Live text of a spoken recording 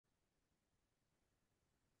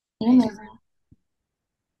Hey, Hey, Mary. Suzanne.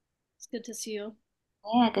 It's good to see you.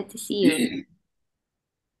 Yeah, good to see you.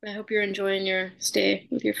 I hope you're enjoying your stay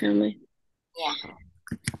with your family. Yeah,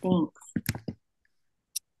 thanks.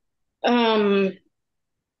 Um,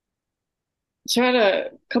 so I had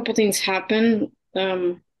a couple things happen.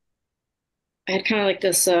 I had kind of like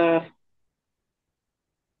this, I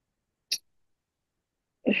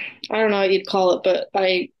don't know what you'd call it, but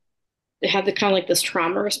I had the kind of like this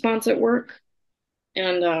trauma response at work.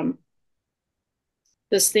 And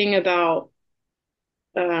this thing about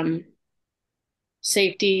um,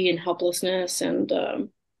 safety and helplessness. And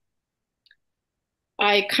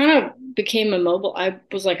I kind of became immobile. I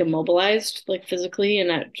was like immobilized, like physically, and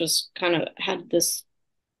I just kind of had this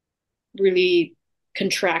really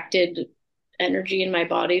contracted energy in my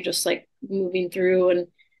body, just like moving through. And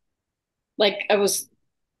like I was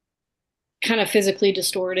kind of physically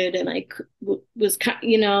distorted and was kind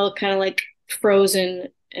of like frozen.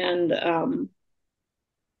 And there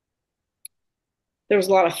was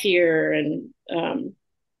a lot of fear. And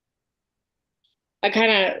I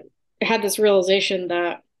kind of had this realization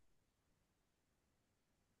that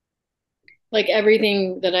like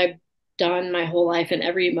everything that I've done my whole life and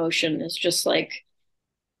every emotion is just like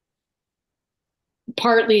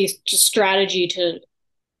partly just strategy to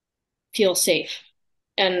feel safe,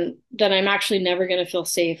 and that I'm actually never going to feel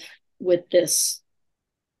safe with this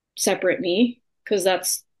separate me, because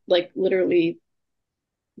that's like literally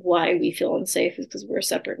why we feel unsafe, is because we're a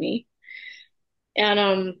separate me.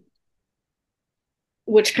 And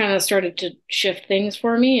which kind of started to shift things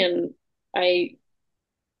for me. And I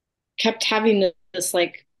kept having this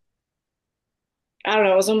like, I don't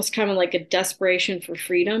know, it was almost kind of like a desperation for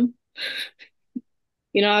freedom.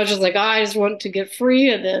 I was just like, oh, I just want to get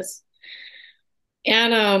free of this.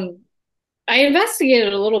 And I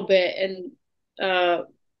investigated a little bit. And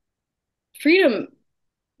freedom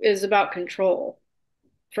is about control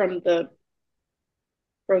from the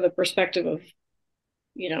perspective of,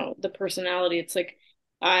 the personality. It's like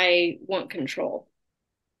I want control,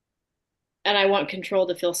 and I want control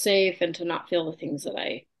to feel safe and to not feel the things that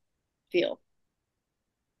I feel.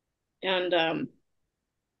 And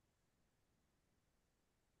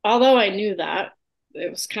although I knew that,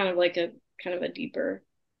 it was kind of a deeper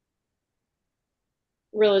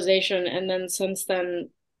realization. And then since then,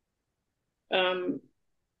 um,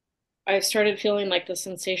 I started feeling like the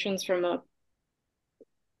sensations from a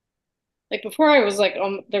like before I was like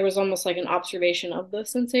there was almost like an observation of the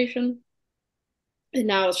sensation, and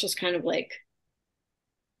now it's just kind of like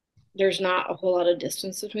there's not a whole lot of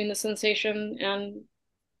distance between the sensation and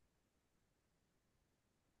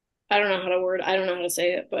I don't know how to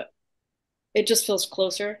say it, but it just feels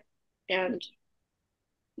closer and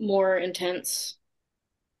more intense,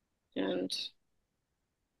 and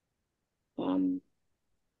um,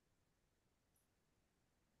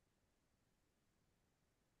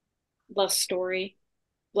 less story.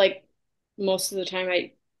 Like most of the time,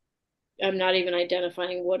 I'm not even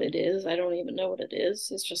identifying what it is. I don't even know what it is.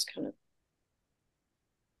 It's just kind of.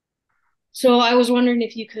 So I was wondering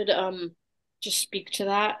if you could just speak to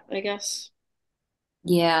that, I guess.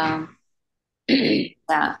 Yeah,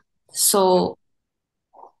 yeah. So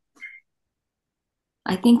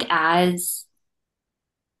I think as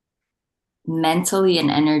mentally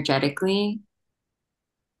and energetically,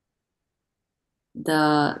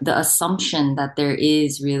 the assumption that there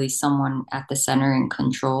is really someone at the center in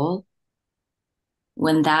control,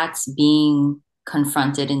 when that's being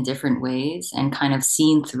confronted in different ways and kind of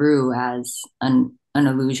seen through as an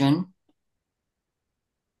illusion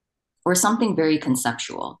or something very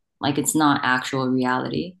conceptual, like it's not actual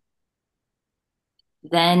reality,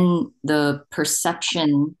 then the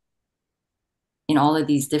perception in all of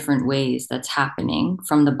these different ways that's happening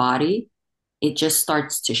from the body, it just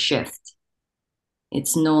starts to shift.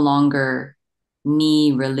 It's no longer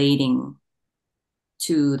me relating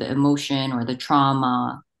to the emotion or the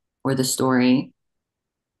trauma or the story.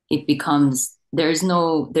 It becomes there's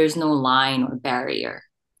no line or barrier.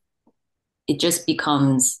 It just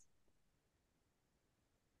becomes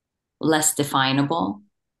less definable.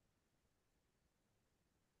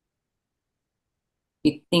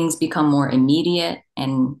 Things become more immediate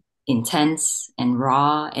and intense and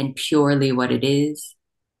raw and purely what it is.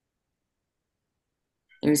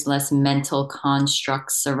 There's less mental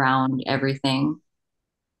constructs around everything.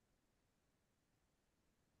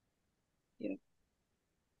 Yeah.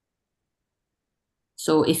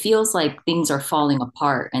 So it feels like things are falling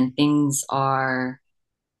apart and things are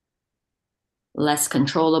less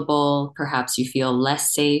controllable. Perhaps you feel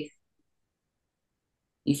less safe.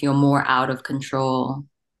 You feel more out of control.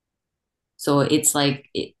 So it's like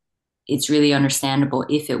it's really understandable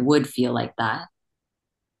if it would feel like that,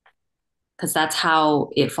 because that's how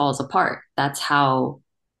it falls apart. That's how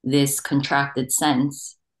this contracted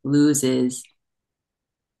sense loses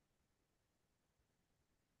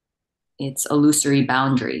its illusory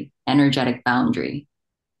boundary, energetic boundary.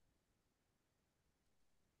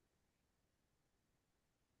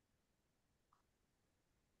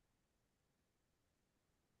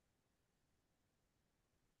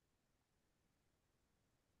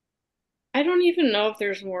 I don't even know if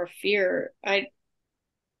there's more fear. I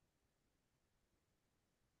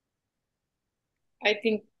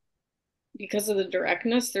think because of the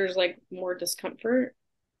directness, there's like more discomfort.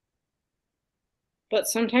 But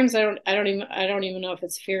sometimes I don't even know if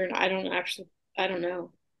it's fear, and I don't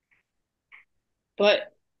know.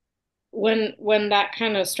 But when that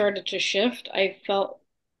kind of started to shift, I felt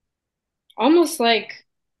almost like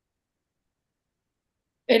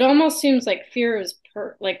it almost seems like fear is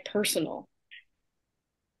like personal,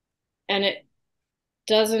 and it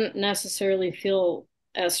doesn't necessarily feel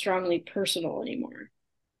as strongly personal anymore.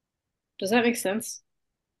 Does that make sense?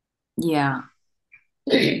 Yeah.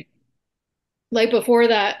 Like before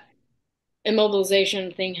that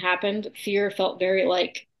immobilization thing happened, fear felt very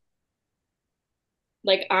like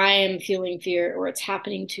I am feeling fear or it's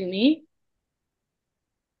happening to me.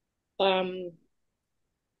 Um,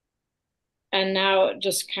 and now it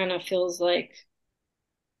just kind of feels like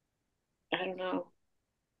I don't know.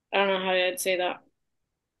 I don't know how I'd say that.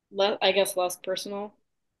 I guess less personal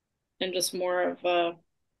and just more of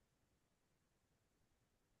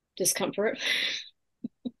discomfort.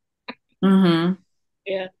 Mm-hmm.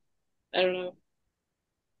 Yeah, I don't know.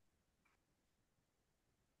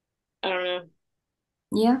 I don't know.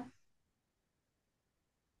 Yeah.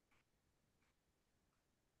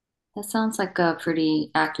 That sounds like a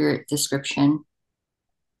pretty accurate description.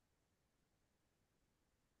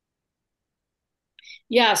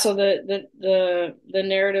 Yeah, so the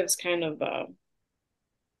narrative's kind of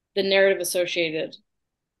the narrative associated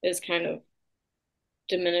is kind of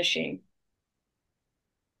diminishing.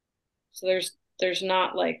 So there's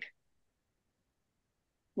not like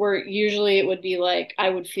where usually it would be like I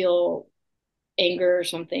would feel anger or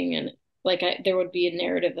something and like there would be a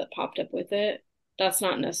narrative that popped up with it. That's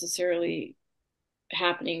not necessarily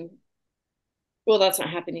happening. Well, that's not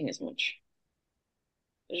happening as much.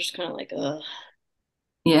 It's just kind of like, ugh.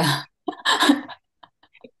 Yeah.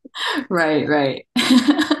 Right, right.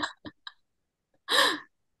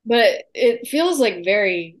 But it feels like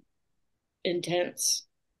very intense.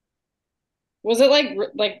 Was it like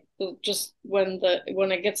just when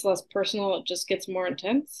it gets less personal, it just gets more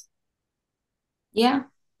intense? Yeah,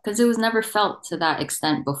 because it was never felt to that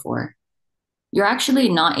extent before. You're actually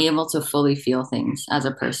not able to fully feel things as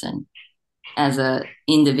a person, as a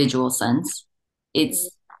individual sense. Mhm. It's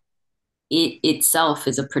it itself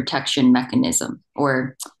is a protection mechanism,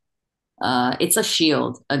 or it's a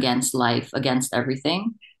shield against life, against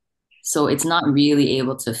everything. So it's not really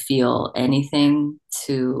able to feel anything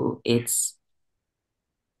to its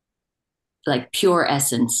like pure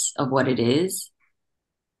essence of what it is.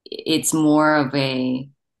 It's more of a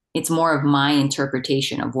it's more of my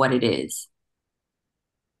interpretation of what it is.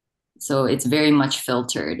 So it's very much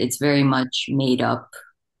filtered. It's very much made up,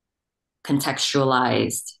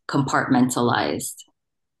 contextualized, compartmentalized.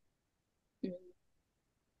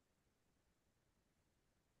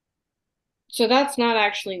 So that's not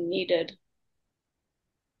actually needed.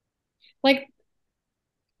 Like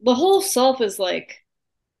the whole self is like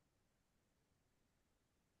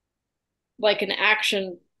an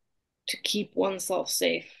action to keep oneself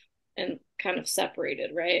safe and kind of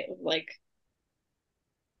separated, right? Like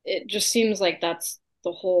it just seems like that's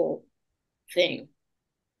the whole thing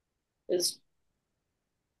is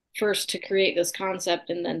first to create this concept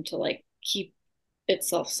and then to like keep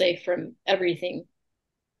itself safe from everything.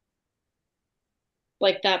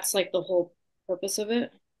 Like that's like the whole purpose of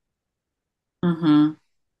it. Mm-hmm.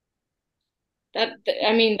 That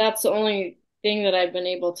I mean, that's the only thing that I've been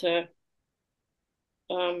able to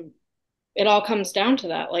um it all comes down to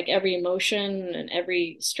that. Like every emotion and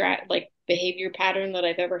every like behavior pattern that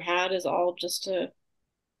I've ever had is all just to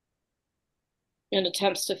in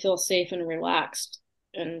attempts to feel safe and relaxed.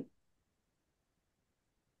 And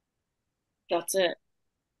that's it.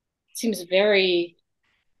 It seems very,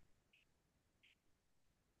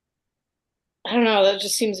 I don't know, that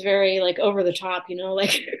just seems very like over the top, you know,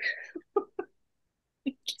 like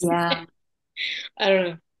just, Yeah. I don't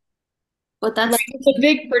know. But Like that's it's a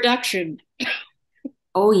big production.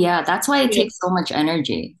 oh yeah, that's why it Yeah. takes so much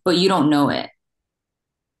energy, but you don't know it.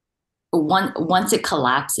 Once it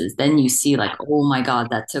collapses, then you see like, oh my God,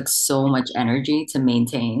 that took so much energy to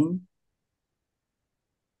maintain.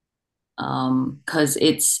 Because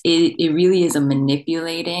it really is a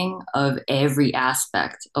manipulating of every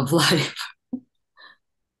aspect of life.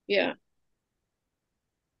 Yeah.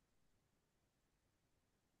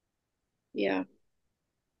 Yeah.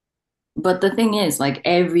 But the thing is, like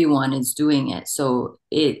everyone is doing it. So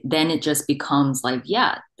it just becomes like,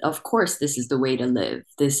 yeah, of course this is the way to live.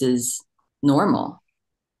 This is normal.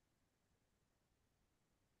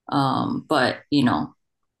 But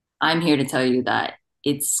I'm here to tell you that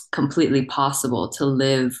it's completely possible to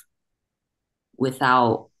live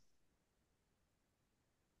without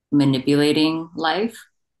manipulating life.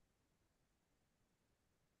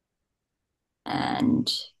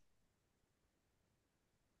 And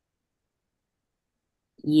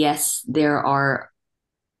yes, there's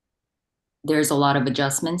a lot of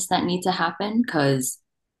adjustments that need to happen because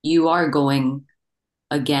you are going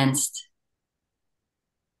against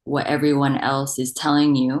what everyone else is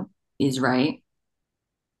telling you is right.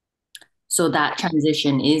 So that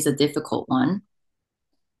transition is a difficult one.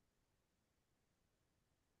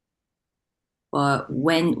 But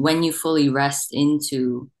when you fully rest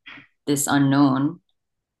into this unknown,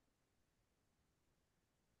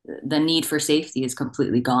 the need for safety is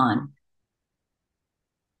completely gone.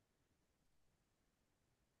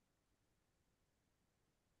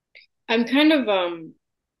 I'm kind of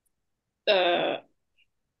uh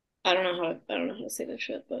I don't know how to say this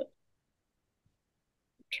shit, but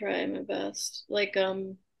try my best. Like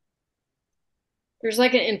there's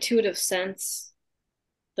like an intuitive sense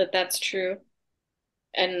that that's true,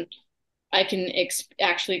 and I can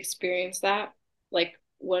actually experience that, like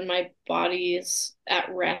when my body is at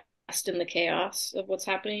rest in the chaos of what's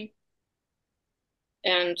happening,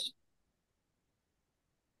 and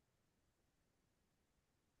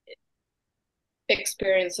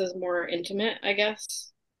experience is more intimate, I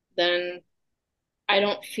guess, then I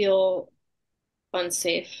don't feel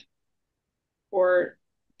unsafe or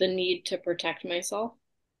the need to protect myself.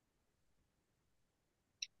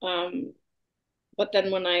 Um, but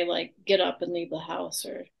then when I like get up and leave the house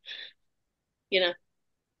or, you know,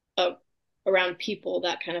 uh, around people,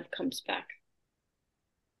 that kind of comes back.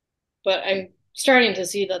 But I'm starting to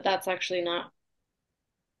see that that's actually not,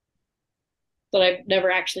 that I've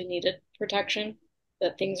never actually needed protection,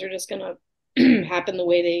 that things are just gonna happen the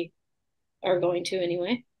way they are going to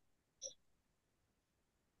anyway.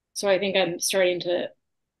 So I think I'm starting to,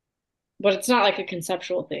 but it's not like a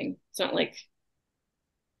conceptual thing. It's not like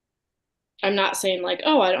I'm not saying like,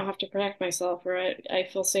 oh, I don't have to protect myself or I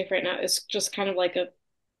feel safe right now. It's just kind of like a,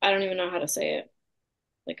 I don't even know how to say it,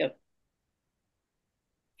 like a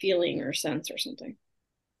feeling or sense or something.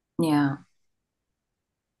 Yeah.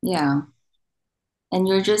 Yeah. And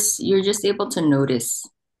you're just able to notice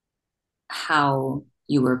how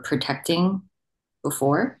you were protecting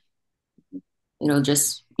before. It'll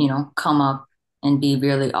just, come up and be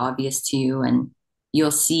really obvious to you and you'll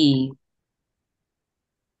see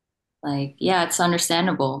like, yeah, it's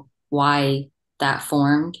understandable why that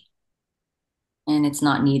formed and it's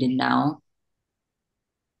not needed now.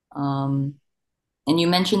 Um, and you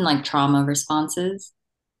mentioned like trauma responses,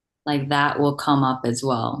 like that will come up as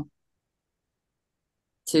well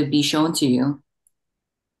to be shown to you.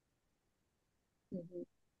 Mhm.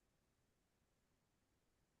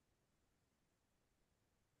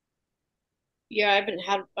 Yeah, I haven't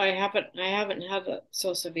had it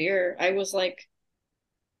so severe. I was like,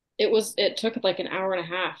 it took like an hour and a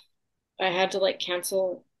half. I had to like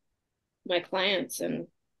cancel my clients and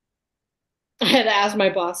I had to ask my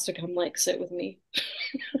boss to come like sit with me.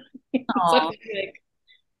 So Oh, like,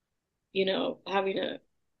 having a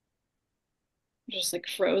just like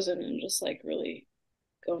frozen and just like really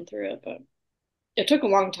going through it. But it took a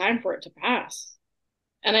long time for it to pass.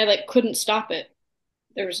 And I like couldn't stop it.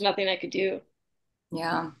 There was nothing I could do.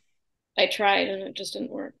 yeah. I tried and it just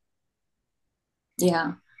didn't work.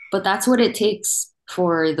 Yeah. But that's what it takes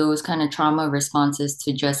for those kind of trauma responses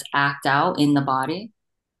to just act out in the body.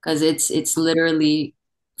 Because it's literally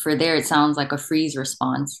for there, it sounds like a freeze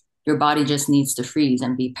response. Your body just needs to freeze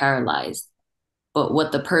and be paralyzed. But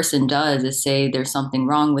what the person does is say, there's something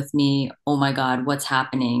wrong with me. Oh my God, what's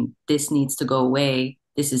happening? This needs to go away.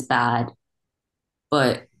 This is bad.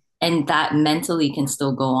 But, and that mentally can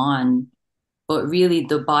still go on. But really,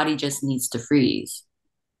 the body just needs to freeze.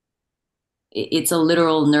 It's a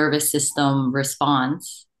literal nervous system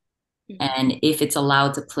response. Mhm. And if it's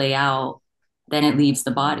allowed to play out, then it leaves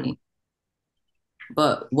the body.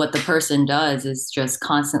 But what the person does is just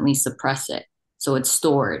constantly suppress it. So it's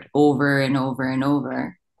stored over and over and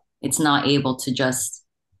over. It's not able to just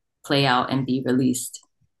play out and be released.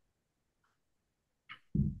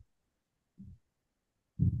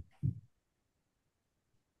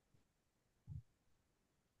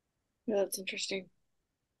 Yeah, that's interesting.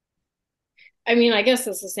 I mean, I guess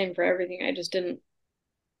that's the same for everything. I just didn't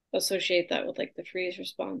associate that with like the freeze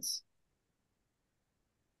response.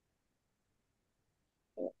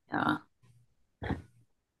 Yeah.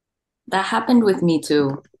 That happened with me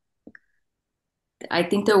too. I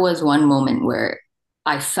think there was one moment where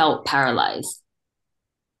I felt paralyzed.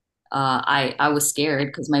 I was scared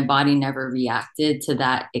because my body never reacted to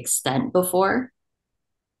that extent before.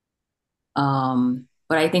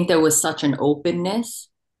 But I think there was such an openness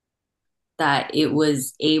that it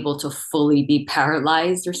was able to fully be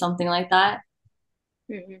paralyzed or something like that.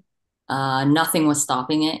 Hmm. Nothing was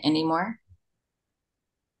stopping it anymore.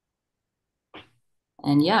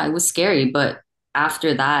 And yeah, it was scary, but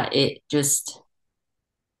after that, it just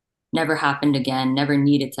never happened again, never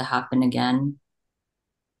needed to happen again.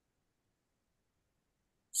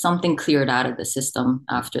 Something cleared out of the system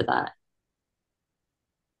after that.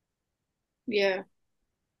 Yeah.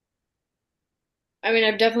 I mean,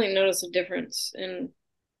 I've definitely noticed a difference in,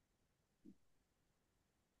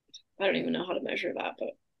 I don't even know how to measure that,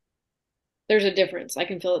 but there's a difference. I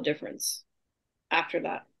can feel a difference after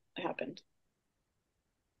that happened.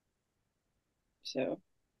 So,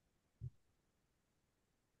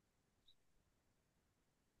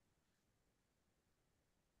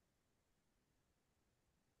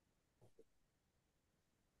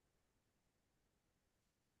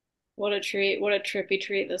 what a treat. What a trippy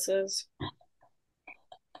treat this is.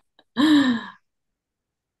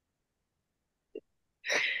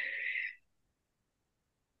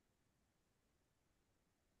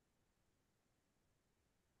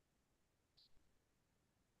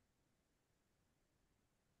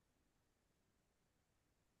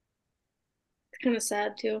 It's kind of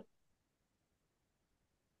sad too.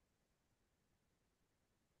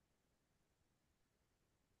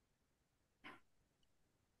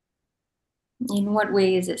 In what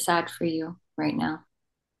way is it sad for you right now?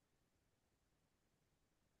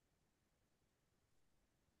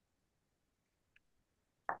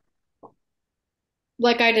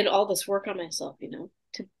 Like I did all this work on myself,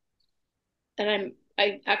 to and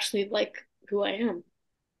I actually like who I am,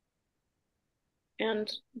 and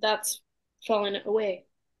that's fallen away.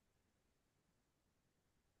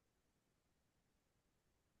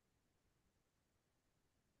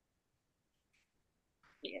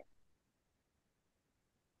 Yeah.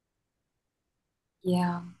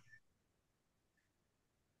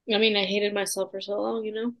 Yeah, I mean, I hated myself for so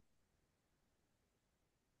long.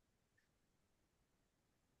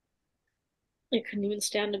 I couldn't even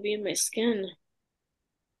stand to be in my skin.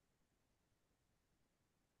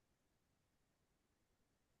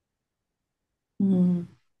 mm,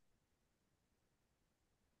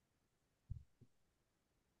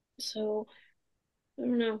 So, I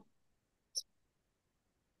don't know.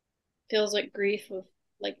 Feels like grief of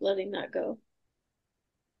like letting that go.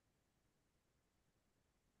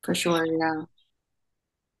 for sure. Yeah.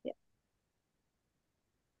 Yeah.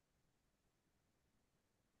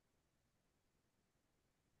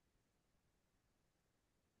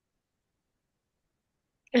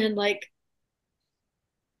 And like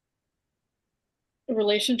a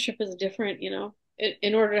relationship is different.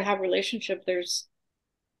 In order to have a relationship, there's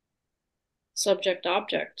subject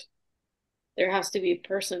object. There has to be a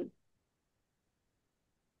person.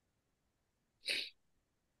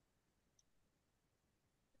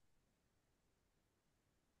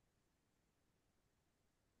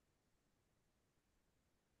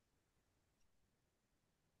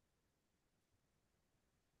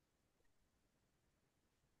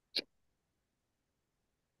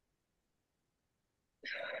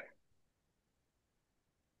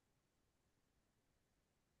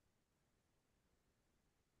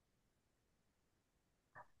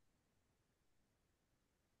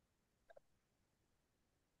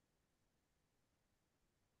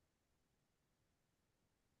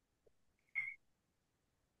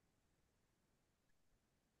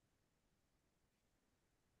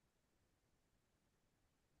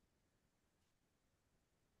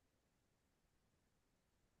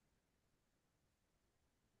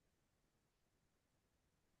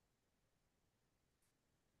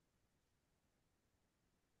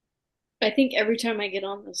 I think every time I get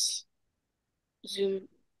on this Zoom,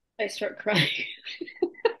 I start crying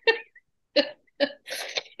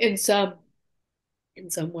in some in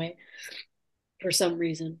some way for some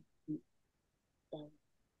reason. Um,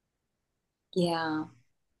 Yeah.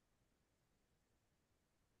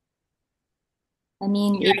 I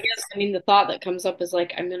mean, yeah, I guess. I mean, the thought that comes up is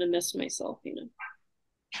like, I'm gonna miss myself.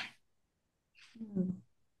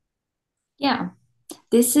 yeah.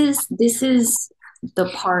 This is the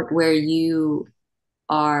part where you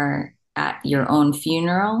are. at your own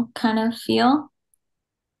funeral kind of feel.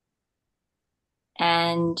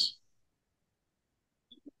 And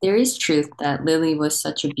there is truth that Lily was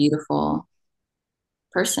such a beautiful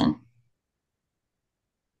person.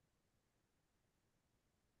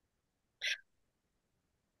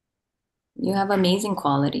 You have amazing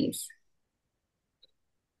qualities.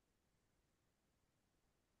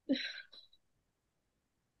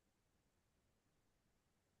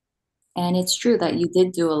 And it's true that you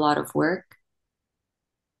did do a lot of work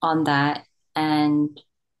on that. And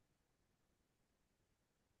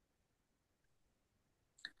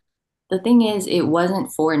the thing is, it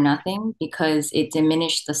wasn't for nothing because it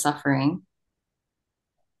diminished the suffering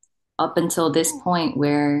up until this point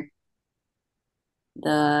where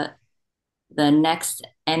the the next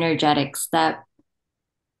energetic step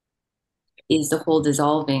is the whole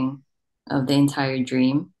dissolving of the entire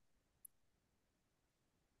dream.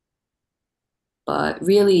 But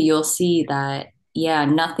really, you'll see that, yeah,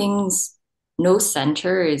 no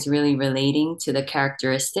center is really relating to the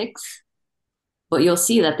characteristics, but you'll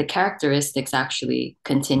see that the characteristics actually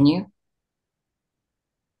continue.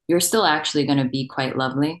 You're still actually going to be quite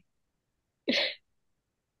lovely.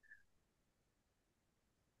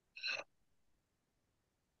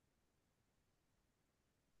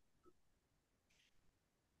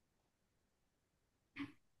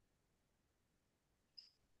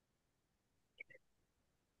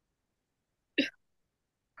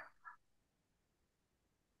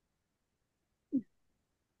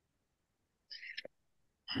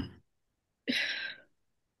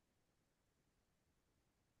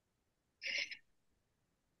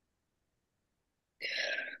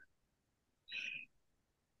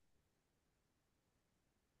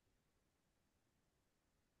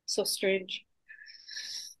 So strange.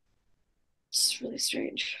 It's really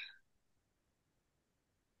strange.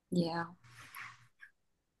 Yeah.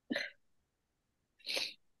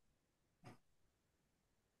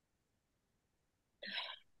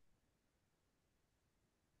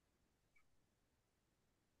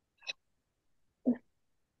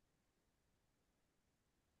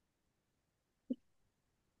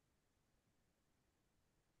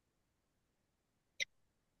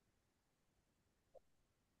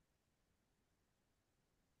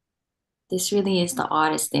 This really is the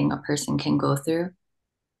oddest thing a person can go through.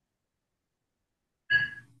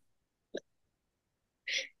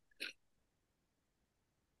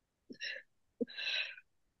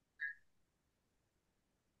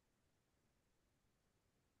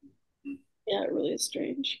 Yeah, it really is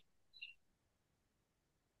strange.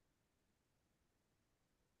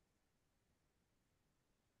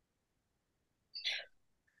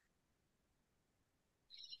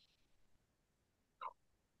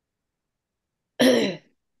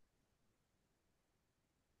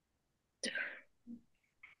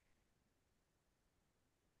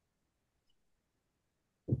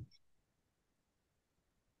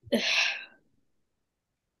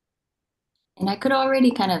 And I could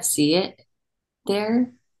already kind of see it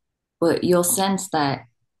there, but you'll sense that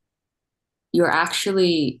you're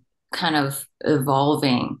actually kind of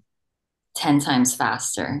evolving 10 times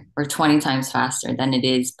faster or 20 times faster than it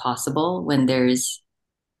is possible when there's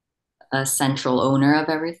a central owner of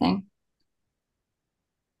everything.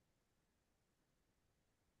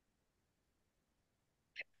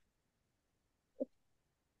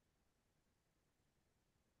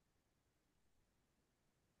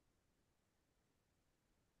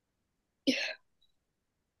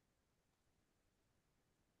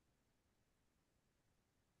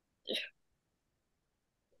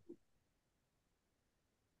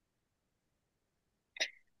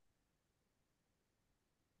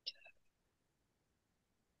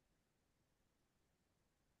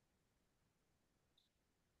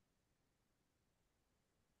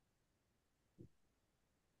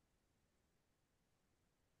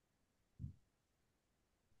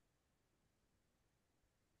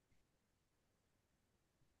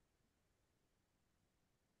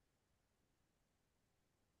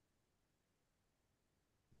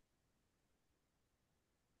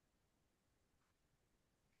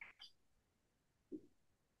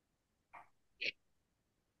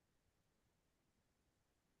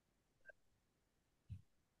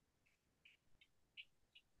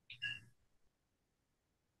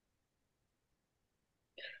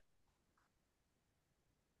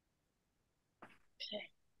 Okay.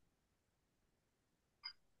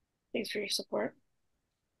 Thanks for your support.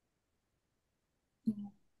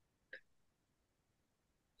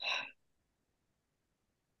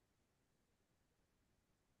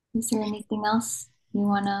 Is there anything else you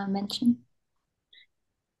want to mention?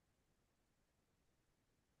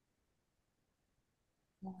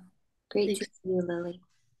 Yeah. Great to Thanks. see you, Lily.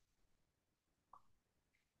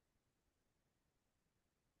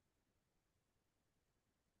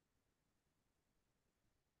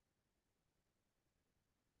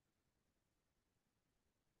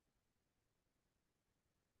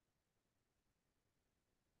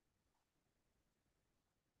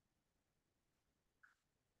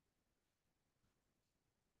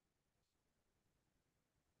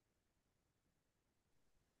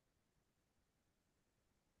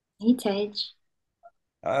 Hey, Tej.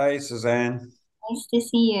 Hi, Suzanne. Nice to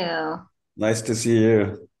see you. Nice to see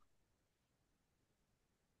you.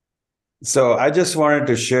 So I just wanted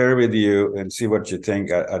to share with you and see what you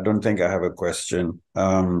think. I don't think I have a question.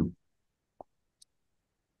 I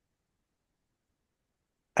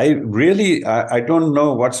don't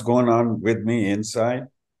know what's going on with me inside,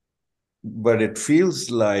 but it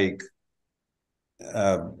feels like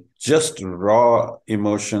uh, just raw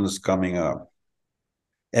emotions coming up.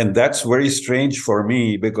 And that's very strange for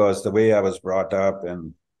me because the way I was brought up,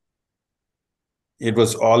 and it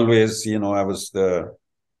was always, I was the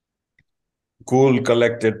cool,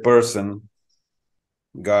 collected person,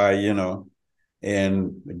 guy,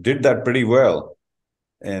 and did that pretty well.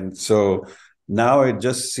 And so now it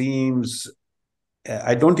just seems,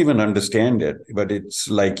 I don't even understand it, but it's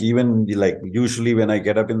like, even like usually when I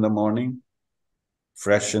get up in the morning,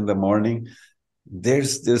 fresh in the morning,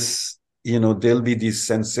 there's this, there'll be these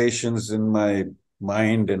sensations in my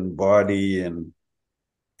mind and body and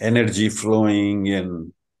energy flowing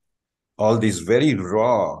and all these very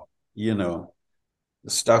raw, you know,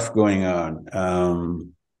 stuff going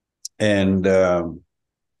on. And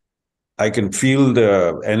I can feel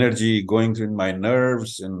the energy going through my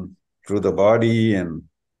nerves and through the body, and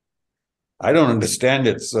I don't understand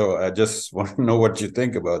it. So I just want to know what you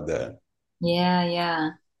think about that. Yeah,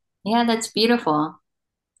 yeah. Yeah, that's beautiful.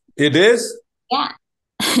 It is? Yeah.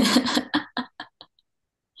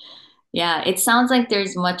 Yeah, it sounds like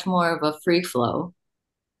there's much more of a free flow.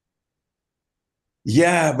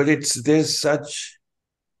 Yeah, but there's such,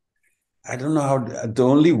 I don't know how, the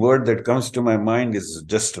only word that comes to my mind is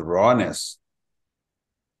just rawness,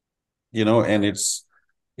 and it's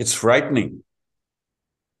frightening.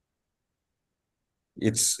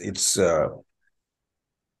 It's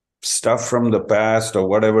stuff from the past or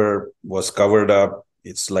whatever was covered up.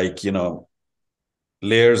 It's like,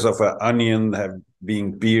 layers of an onion have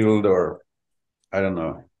been peeled, or I don't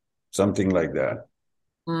know, something like that.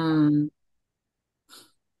 Mm,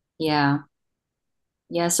 yeah.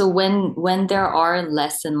 Yeah, so when there are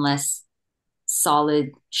less and less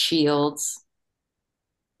solid shields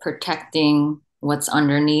protecting what's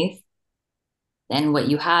underneath, then what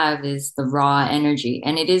you have is the raw energy.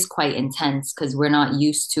 And it is quite intense because we're not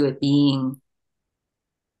used to it being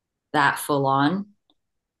that full on.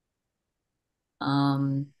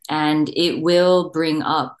 And it will bring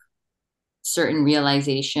up certain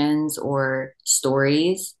realizations or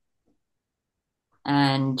stories.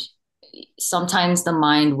 And sometimes the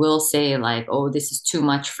mind will say, like, oh, this is too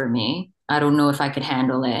much for me. I don't know if I could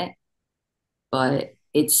handle it. But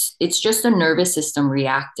it's just a nervous system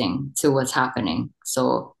reacting to what's happening.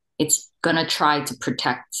 So it's gonna try to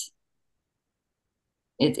protect.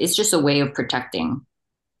 It's just a way of protecting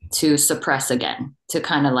to suppress again, to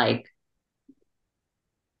kind of like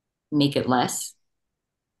make it less.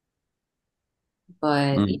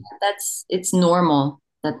 But yeah, Mm. it's normal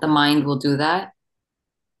that the mind will do that.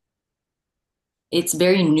 It's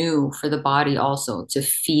very new for the body also to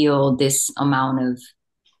feel this amount of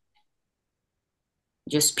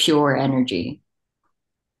just pure energy.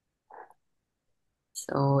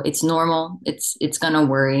 So it's normal. It's gonna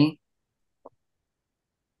worry,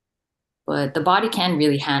 but the body can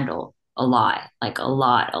really handle a lot, like a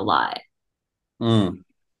lot, a lot. Mm.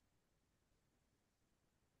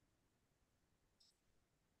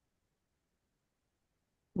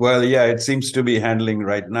 Well, yeah, it seems to be handling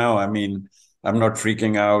right now. I mean, I'm not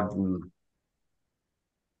freaking out and,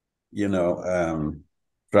 you know, um,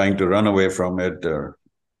 trying to run away from it or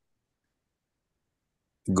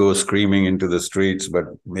go screaming into the streets, but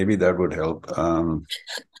maybe that would help. Yeah.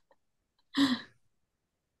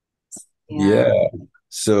 Yeah.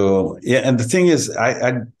 So, yeah, and the thing is,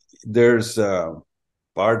 I there's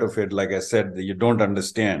part of it, like I said, that you don't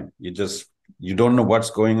understand. You don't know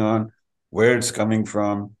what's going on, where it's coming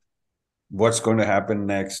from, what's going to happen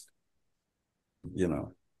next, you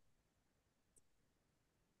know.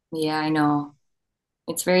 Yeah, I know.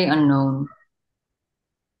 It's very unknown.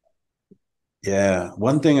 Yeah.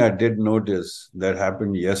 One thing I did notice that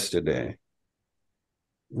happened yesterday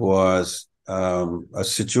was a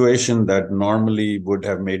situation that normally would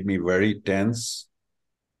have made me very tense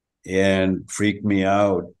and freak me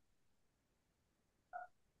out.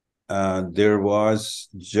 there was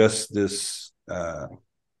just this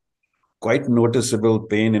quite noticeable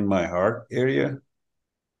pain in my heart area.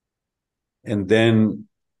 And then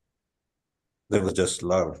there was just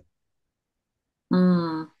love.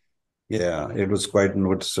 Mm. Yeah, it was quite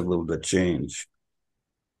noticeable, the change.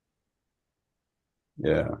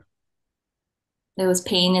 Yeah. There was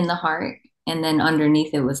pain in the heart, and then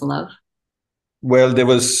underneath it was love. Well, there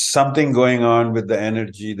was something going on with the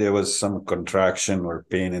energy. There was some contraction or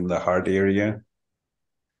pain in the heart area.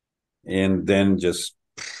 And then just,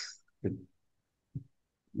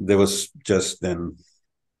 there was just then,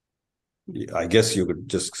 I guess you could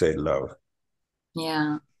just say love.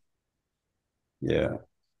 Yeah. Yeah.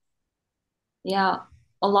 Yeah.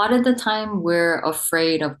 A lot of the time we're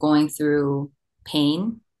afraid of going through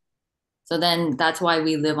pain. So then that's why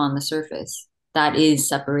we live on the surface. That is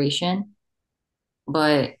separation.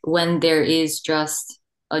 But when there is just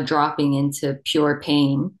a dropping into pure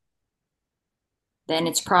pain, then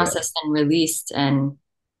it's Yeah. processed and released. And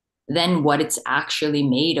then what it's actually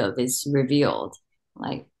made of is revealed.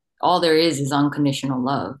 Like all there is unconditional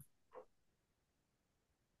love.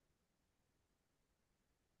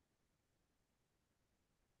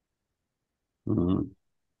 Mhm.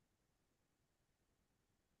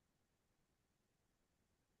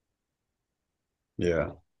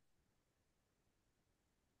 Yeah.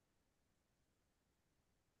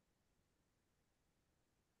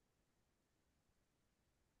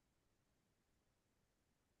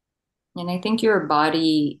 And I think your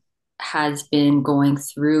body has been going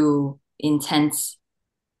through intense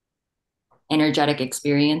energetic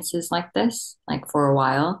experiences like this, like for a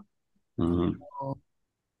while. Mhm.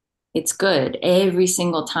 It's good. Every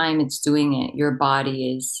single time it's doing it, your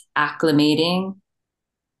body is acclimating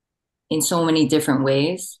in so many different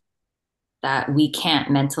ways that we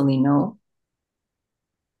can't mentally know.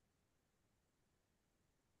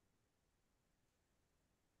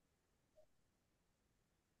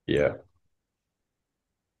 Yeah.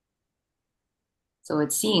 So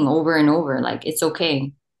it's seeing over and over, like, it's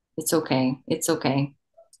okay. It's okay. It's okay.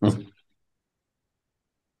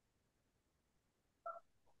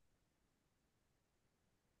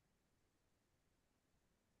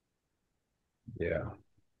 Yeah.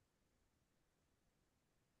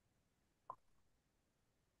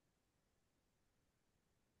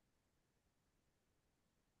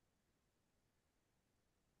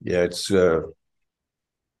 Yeah. It's,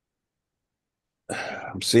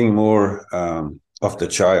 I'm seeing more of the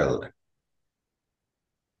child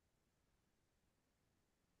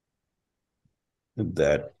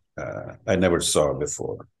that I never saw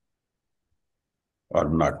before, or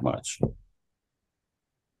not much.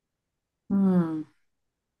 Hmm.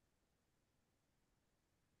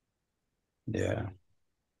 Yeah.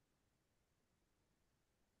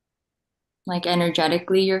 Like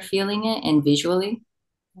energetically, you're feeling it and visually.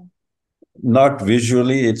 Not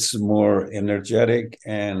visually, it's more energetic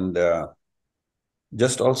and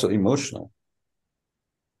just also emotional.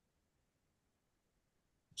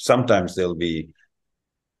 Sometimes there'll be,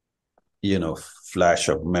 flash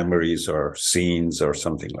of memories or scenes or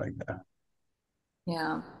something like that.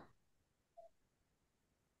 Yeah.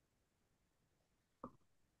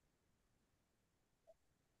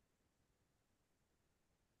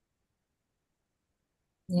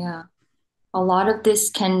 Yeah. A lot of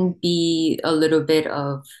this can be a little bit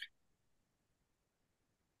of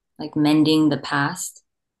like mending the past.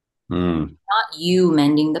 Mm. Not you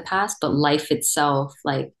mending the past, but life itself,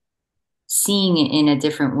 like seeing it in a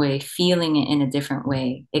different way, feeling it in a different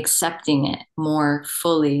way, accepting it more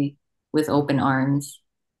fully with open arms.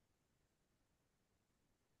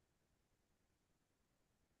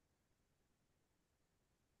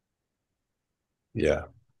 Yeah.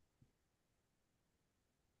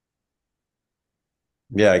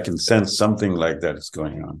 Yeah, I can sense something like that is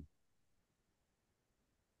going on.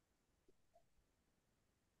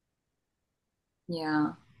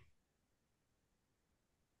 Yeah.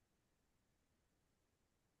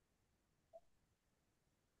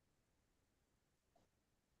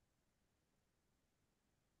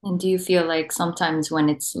 And do you feel like sometimes when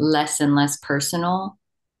it's less and less personal,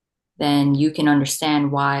 then you can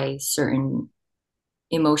understand why certain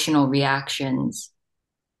emotional reactions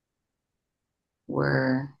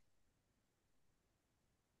were,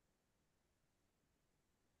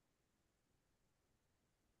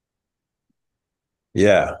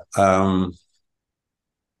 Yeah. I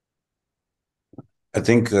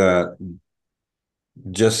think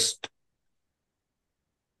just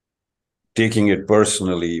taking it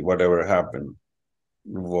personally, whatever happened,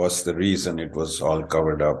 was the reason it was all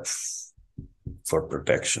covered up for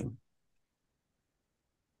protection.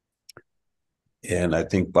 And I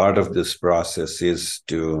think part of this process is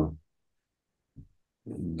to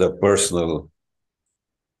the personal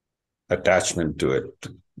attachment to it,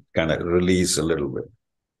 kind of release a little bit.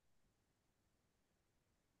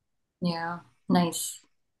 Yeah. Nice.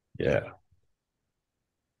 Yeah.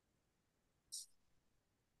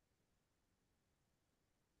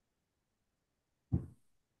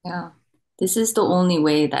 Yeah. This is the only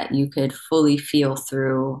way that you could fully feel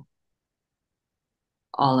through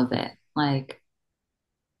all of it. Like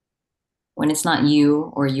when it's not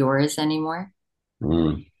you or yours anymore.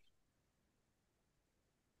 Mm,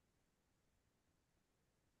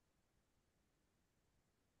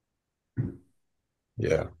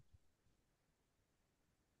 yeah.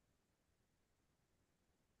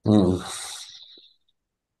 Mm.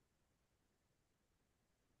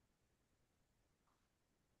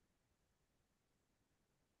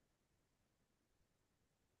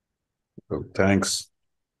 So thanks.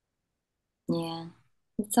 Yeah.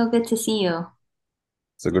 It's so good to see you.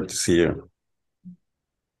 So good to see you.